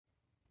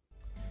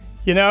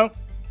You know,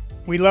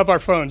 we love our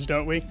phones,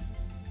 don't we?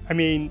 I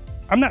mean,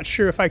 I'm not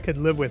sure if I could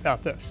live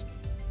without this.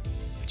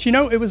 But you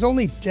know, it was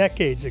only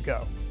decades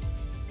ago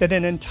that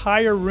an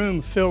entire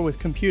room filled with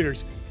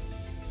computers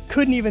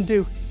couldn't even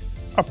do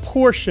a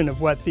portion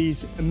of what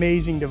these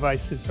amazing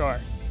devices are.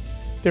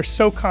 They're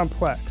so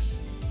complex.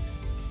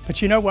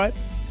 But you know what?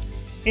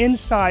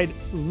 Inside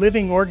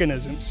living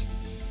organisms,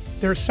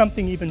 there's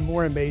something even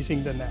more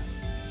amazing than that.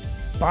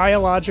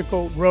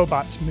 Biological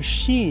robots,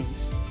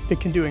 machines that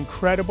can do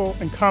incredible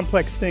and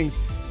complex things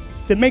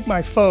that make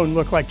my phone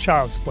look like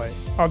child's play.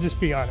 I'll just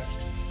be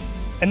honest.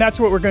 And that's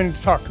what we're going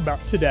to talk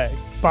about today,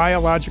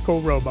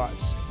 biological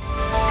robots.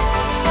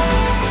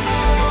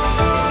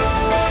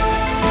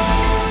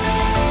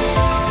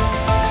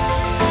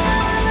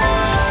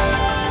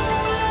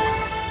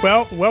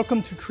 Well,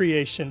 welcome to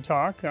Creation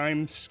Talk.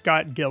 I'm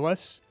Scott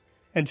Gillis,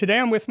 and today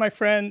I'm with my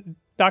friend,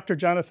 Dr.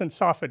 Jonathan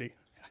Safady.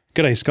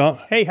 G'day,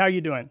 Scott. Hey, how you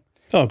doing?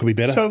 Oh, it could be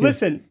better. So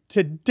listen,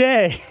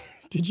 today,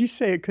 did you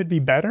say it could be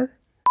better?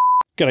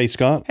 G'day,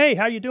 Scott. Hey,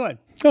 how you doing?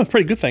 Oh,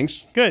 pretty good,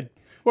 thanks. Good.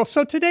 Well,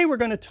 so today we're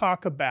going to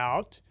talk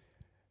about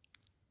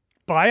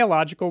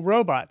biological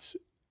robots.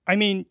 I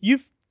mean,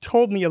 you've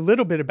told me a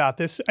little bit about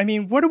this. I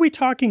mean, what are we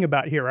talking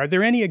about here? Are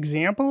there any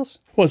examples?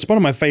 Well, it's one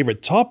of my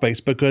favorite topics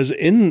because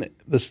in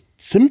the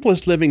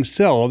simplest living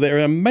cell, there are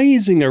an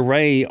amazing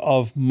array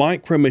of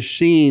micro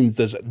machines.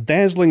 There's a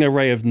dazzling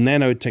array of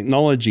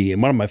nanotechnology.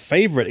 And one of my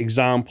favorite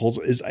examples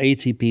is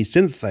ATP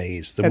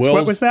synthase.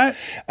 What was that?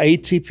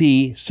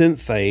 ATP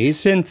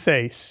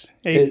synthase.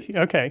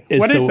 Okay.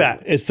 What is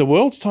that? It's the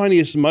world's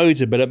tiniest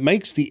motor, but it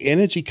makes the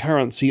energy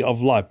currency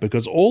of life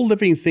because all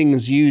living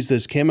things use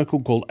this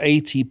chemical called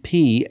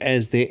ATP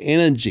as their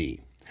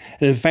energy.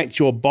 And in fact,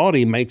 your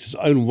body makes its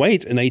own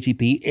weight in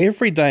ATP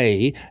every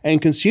day and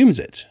consumes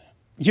it.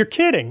 You're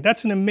kidding.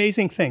 That's an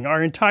amazing thing.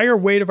 Our entire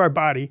weight of our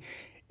body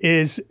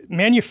is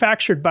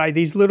manufactured by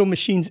these little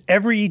machines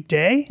every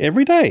day?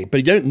 Every day, but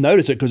you don't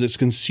notice it because it's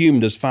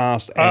consumed as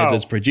fast as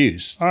it's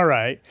produced. All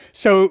right.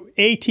 So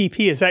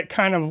ATP, is that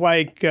kind of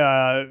like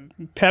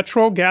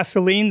petrol,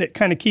 gasoline that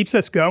kind of keeps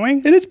us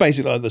going? It is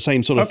basically like the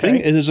same sort of thing.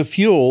 It is a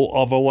fuel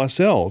of our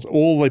cells.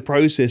 All the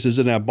processes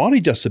in our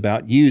body just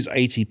about use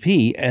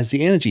ATP as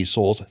the energy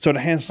source, so it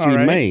has to be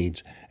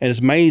made. And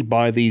it's made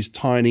by these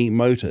tiny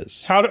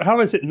motors. How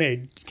is it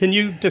made? Can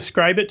you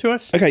describe it to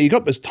us? Okay, you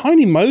got this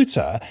tiny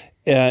motor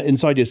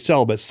inside your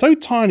cell, but so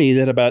tiny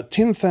that about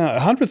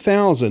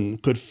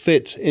 100,000 could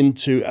fit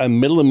into a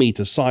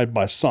millimeter side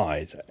by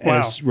side. Wow.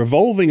 And it's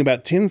revolving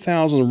about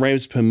 10,000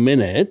 revs per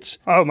minute.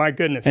 Oh my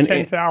goodness,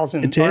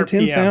 10,000 RPM.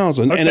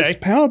 10,000, and it's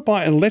powered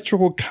by an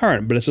electrical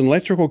current, but it's an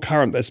electrical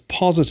current that's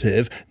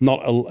positive,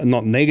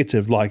 not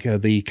negative like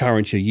the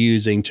current you're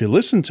using to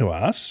listen to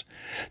us.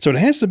 So it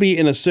has to be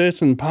in a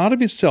certain part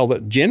of your cell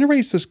that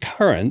generates this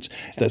current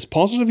that's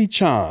positively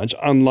charged,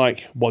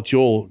 unlike what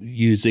you're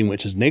using,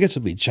 which is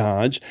negatively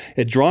charged.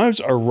 It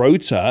drives a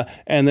rotor,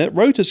 and that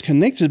rotor is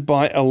connected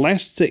by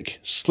elastic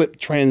slip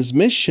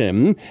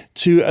transmission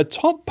to a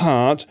top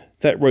part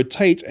that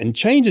rotates and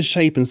changes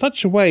shape in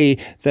such a way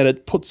that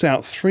it puts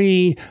out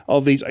 3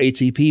 of these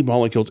ATP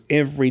molecules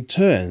every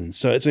turn.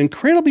 So it's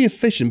incredibly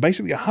efficient,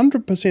 basically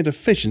 100%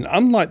 efficient.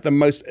 Unlike the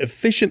most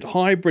efficient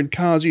hybrid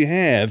cars you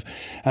have,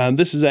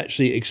 this is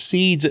actually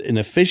exceeds it in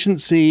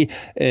efficiency,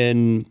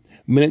 in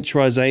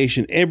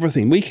miniaturization,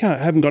 everything. We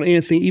haven't got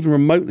anything even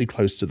remotely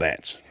close to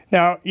that.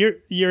 Now,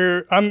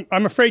 I'm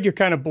afraid you're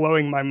kind of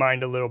blowing my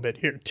mind a little bit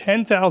here.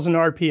 10,000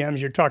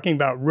 RPMs, you're talking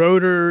about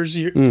rotors,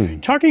 you're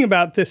talking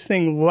about this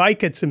thing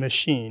like it's a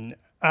machine.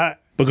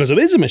 Because it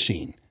is a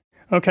machine.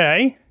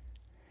 Okay.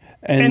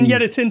 And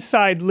yet it's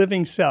inside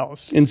living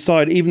cells.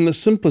 Inside even the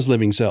simplest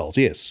living cells,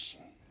 yes.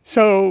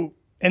 So,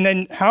 and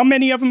then how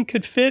many of them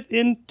could fit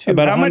into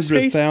about how much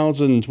space?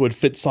 100,000 would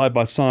fit side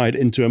by side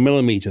into a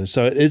millimeter.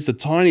 So it is the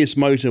tiniest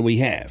motor we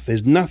have.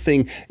 There's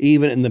nothing,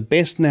 even in the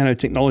best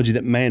nanotechnology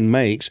that man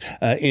makes,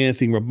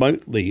 anything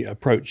remotely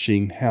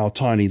approaching how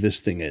tiny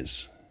this thing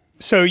is.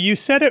 So you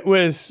said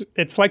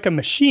it's like a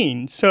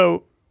machine.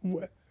 So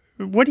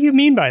what do you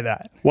mean by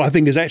that? Well, I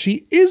think it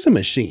actually is a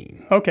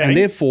machine. Okay. And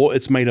therefore,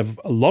 it's made of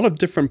a lot of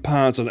different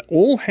parts and they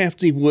all have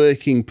to be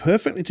working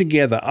perfectly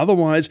together.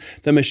 Otherwise,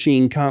 the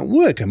machine can't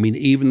work. I mean,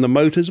 even the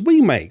motors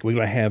we make, we're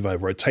going to have a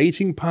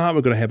rotating part,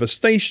 we're going to have a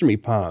stationary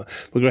part,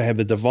 we're going to have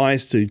the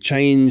device to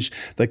change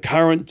the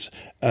current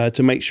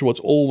to make sure it's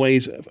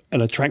always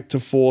an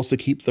attractive force to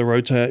keep the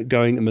rotor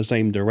going in the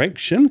same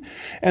direction.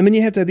 And then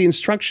you have to have the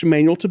instruction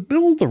manual to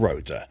build the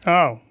rotor.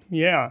 Oh,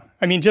 yeah.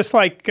 I mean, just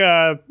like,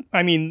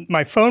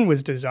 my phone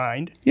was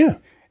designed. Yeah.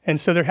 And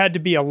so there had to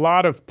be a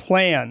lot of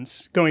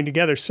plans going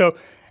together. So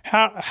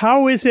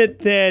how is it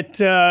that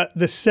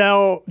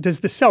does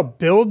the cell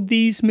build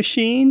these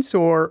machines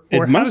or it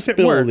how must does it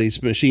build work?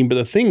 these machines, but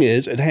the thing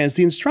is, it has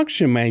the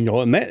instruction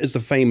manual, and that is the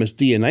famous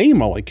DNA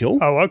molecule.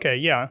 Oh, okay,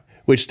 yeah.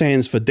 Which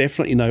stands for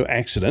definitely no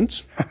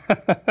accident.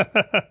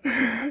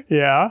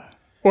 Yeah.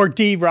 Or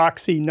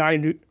deoxy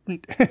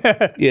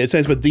Yeah, it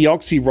stands for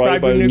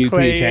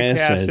deoxyribonucleic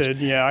acid.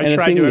 Yeah, I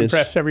tried to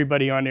impress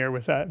everybody on air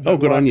with that. But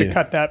good on you. you.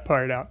 Cut that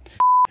part out.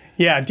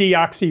 Yeah,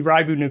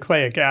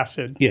 deoxyribonucleic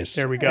acid. Yes.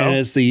 There we go. And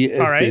it's the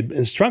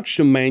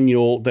instruction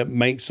manual that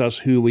makes us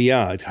who we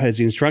are. It has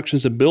the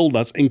instructions to build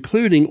us,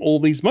 including all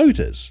these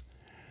motors.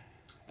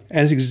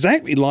 And it's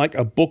exactly like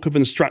a book of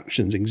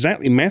instructions,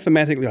 exactly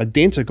mathematically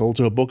identical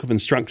to a book of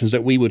instructions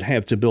that we would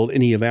have to build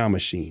any of our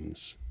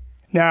machines.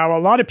 Now, a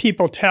lot of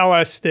people tell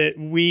us that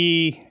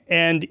we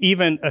and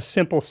even a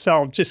simple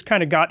cell just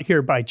kind of got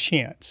here by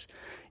chance,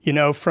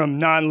 from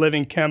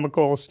non-living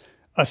chemicals,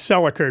 a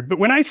cell occurred. But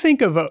when I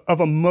think of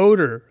a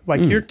motor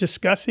like you're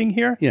discussing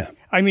here,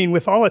 I mean,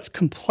 with all its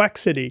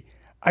complexity,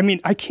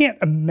 I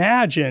can't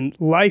imagine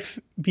life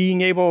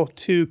being able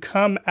to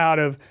come out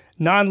of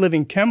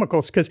non-living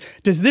chemicals, because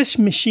does this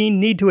machine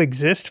need to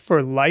exist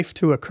for life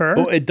to occur?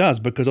 Well, it does,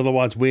 because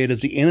otherwise where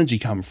does the energy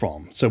come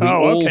from? So we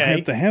all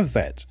have to have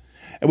that.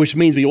 Which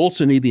means we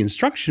also need the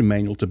instruction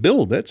manual to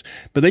build it.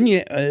 But then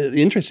the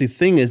interesting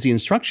thing is the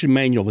instruction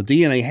manual, the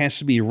DNA, has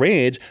to be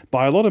read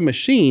by a lot of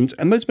machines,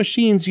 and those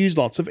machines use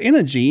lots of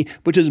energy,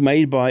 which is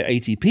made by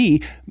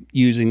ATP,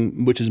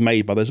 which is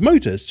made by those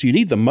motors. So you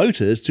need the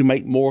motors to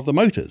make more of the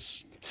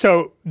motors.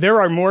 So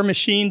there are more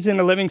machines in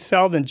a living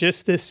cell than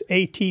just this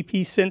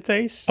ATP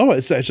synthase? Oh,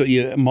 it's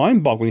actually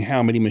mind-boggling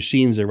how many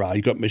machines there are.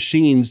 You've got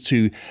machines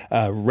to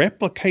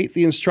replicate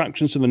the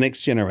instructions to the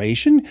next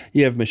generation.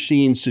 You have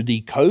machines to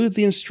decode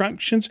the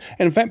instructions.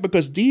 And in fact,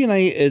 because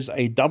DNA is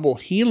a double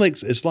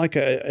helix, it's like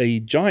a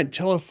giant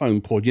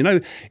telephone cord.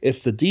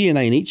 If the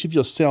DNA in each of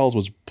your cells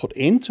was put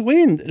end to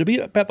end, it'd be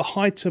about the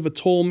height of a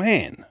tall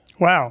man.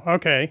 Wow,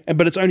 okay.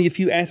 But it's only a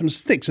few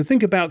atoms thick. So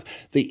think about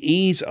the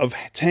ease of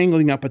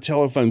tangling up a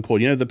telephone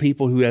cord. The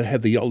people who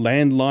have the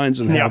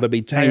landlines and how they'd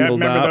be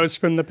tangled up. I remember those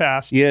from the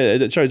past. Yeah,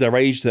 it shows our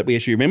age that we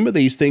actually remember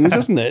these things,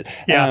 doesn't it?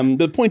 Yeah.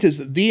 The point is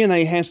that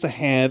DNA has to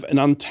have an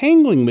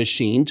untangling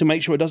machine to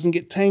make sure it doesn't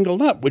get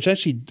tangled up, which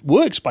actually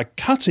works by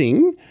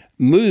cutting,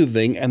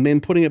 moving, and then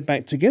putting it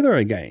back together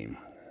again.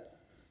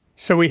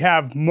 So we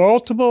have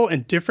multiple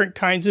and different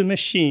kinds of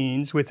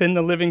machines within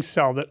the living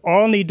cell that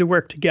all need to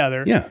work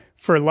together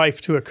for life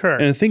to occur.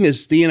 And the thing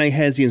is, DNA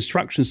has the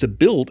instructions to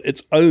build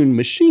its own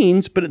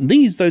machines, but it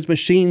needs those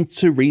machines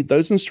to read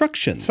those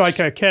instructions. It's like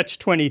a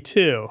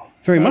catch-22.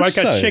 Very much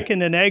like a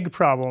chicken and egg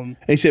problem.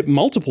 Except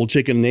multiple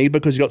chicken and egg,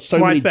 because you've got so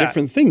many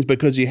different things,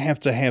 because you have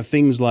to have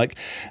things like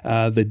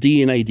the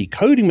DNA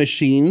decoding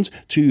machines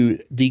to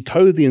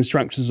decode the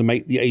instructions to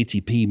make the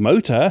ATP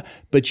motor,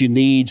 but you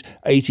need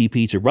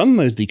ATP to run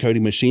those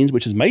decoding machines,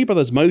 which is made by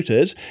those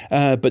motors,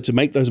 but to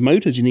make those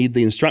motors, you need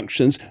the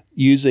instructions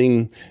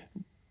using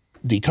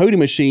decoding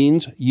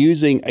machines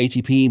using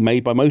ATP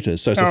made by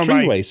motors. So it's a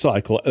three-way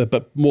cycle,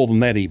 but more than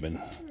that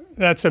even.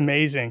 That's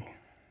amazing.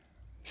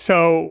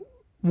 So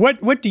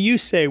what do you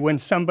say when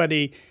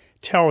somebody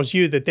tells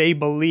you that they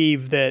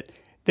believe that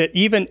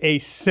even a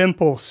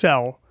simple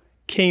cell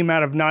came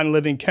out of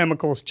non-living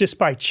chemicals just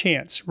by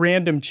chance,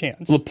 random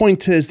chance? Well, the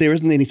point is there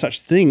isn't any such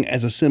thing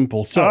as a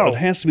simple cell. It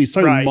has to be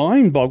so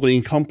mind-boggling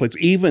and complex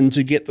even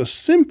to get the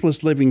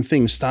simplest living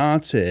thing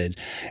started.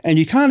 And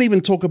you can't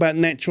even talk about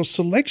natural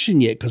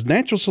selection yet, because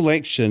natural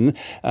selection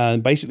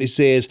basically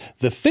says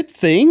the fit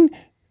thing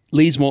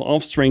leaves more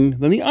offspring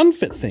than the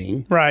unfit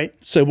thing. Right.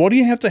 So what do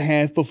you have to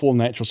have before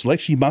natural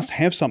selection? You must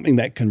have something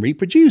that can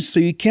reproduce. So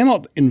you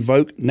cannot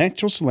invoke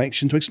natural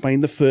selection to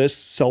explain the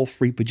first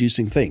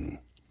self-reproducing thing.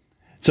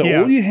 So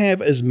all you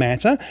have is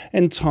matter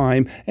and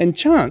time and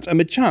chance. And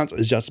the chance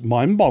is just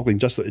mind-boggling,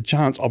 just the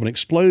chance of an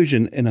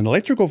explosion in an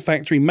electrical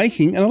factory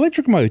making an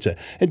electric motor.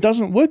 It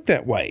doesn't work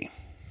that way.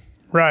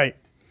 Right.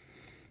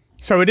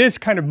 So it is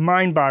kind of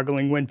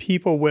mind-boggling when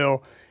people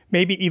will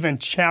maybe even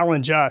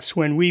challenge us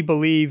when we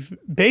believe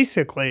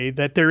basically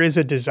that there is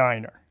a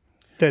designer,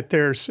 that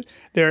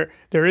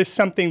there is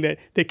something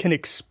that can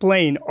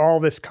explain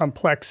all this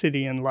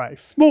complexity in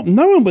life. Well,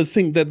 no one would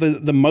think that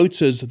the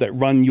motors that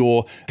run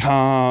your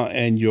car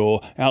and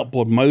your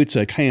outboard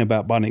motor came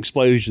about by an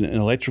explosion in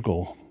an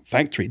electrical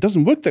factory. It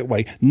doesn't work that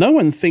way. No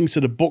one thinks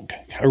that a book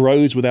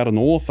arose without an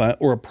author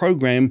or a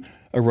program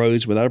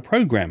arose without a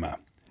programmer.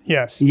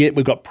 Yes. Yet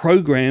we've got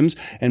programs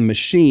and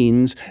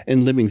machines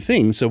and living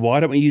things. So why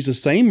don't we use the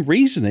same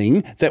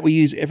reasoning that we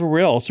use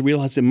everywhere else to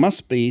realize there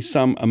must be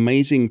some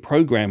amazing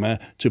programmer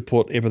to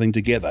put everything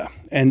together,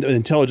 and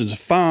intelligence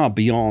far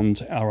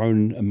beyond our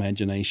own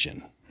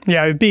imagination?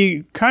 Yeah, it'd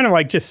be kind of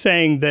like just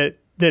saying that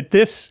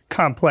this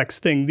complex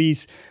thing,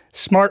 these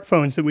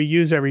smartphones that we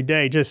use every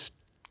day, just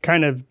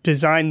kind of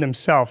designed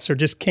themselves or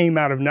just came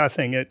out of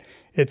nothing.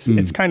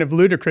 It's kind of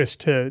ludicrous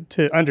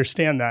to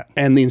understand that.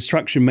 And the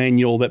instruction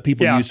manual that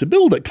people use to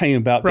build it came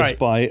about just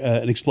by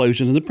an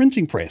explosion in the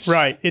printing press.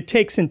 Right. It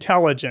takes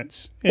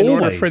intelligence in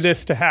order for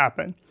this to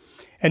happen.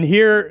 And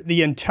here,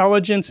 the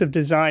intelligence of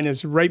design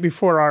is right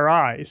before our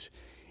eyes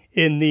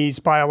in these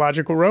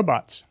biological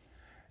robots.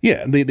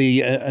 Yeah,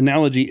 the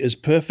analogy is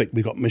perfect.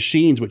 We've got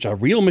machines, which are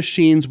real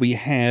machines. We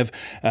have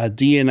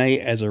DNA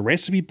as a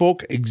recipe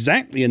book,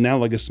 exactly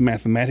analogous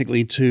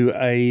mathematically to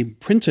a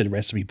printed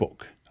recipe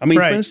book. I mean,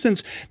 for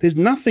instance, there's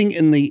nothing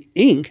in the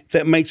ink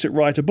that makes it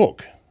write a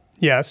book.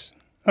 Yes.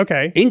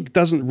 Okay. Ink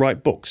doesn't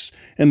write books.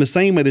 In the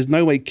same way, there's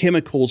no way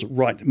chemicals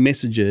write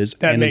messages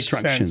That and makes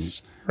instructions.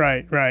 sense.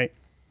 Right.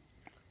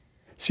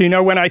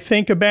 So, when I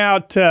think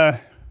about the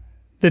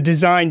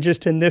design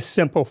just in this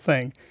simple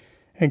thing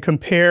and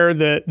compare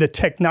the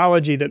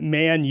technology that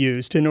man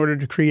used in order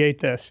to create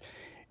this,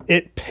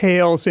 it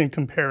pales in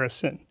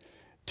comparison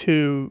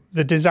to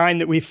the design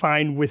that we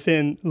find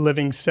within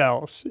living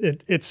cells.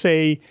 It's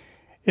an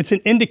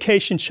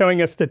indication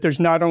showing us that there's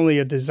not only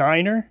a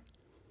designer,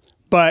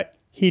 but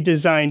he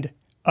designed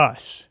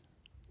us.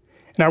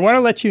 And I want to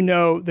let you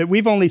know that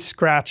we've only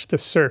scratched the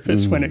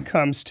surface when it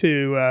comes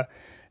to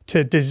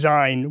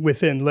design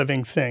within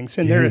living things.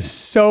 And there is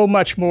so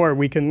much more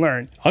we can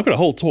learn. I've got a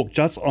whole talk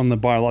just on the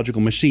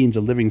biological machines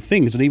of living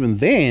things. And even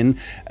then,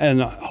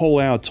 in a whole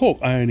hour talk,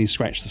 I only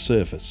scratched the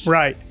surface.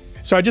 Right.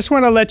 So I just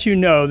want to let you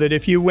know that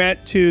if you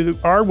went to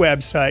our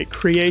website,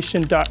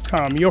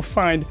 creation.com, you'll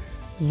find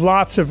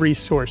lots of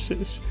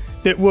resources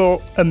that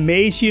will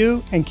amaze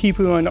you and keep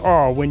you in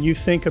awe when you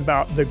think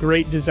about the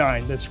great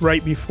design that's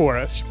right before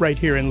us, right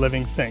here in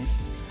Living Things.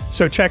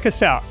 So check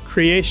us out,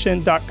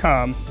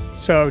 creation.com.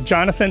 So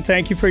Jonathan,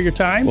 thank you for your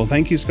time. Well,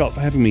 thank you, Scott, for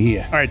having me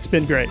here. All right, it's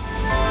been great.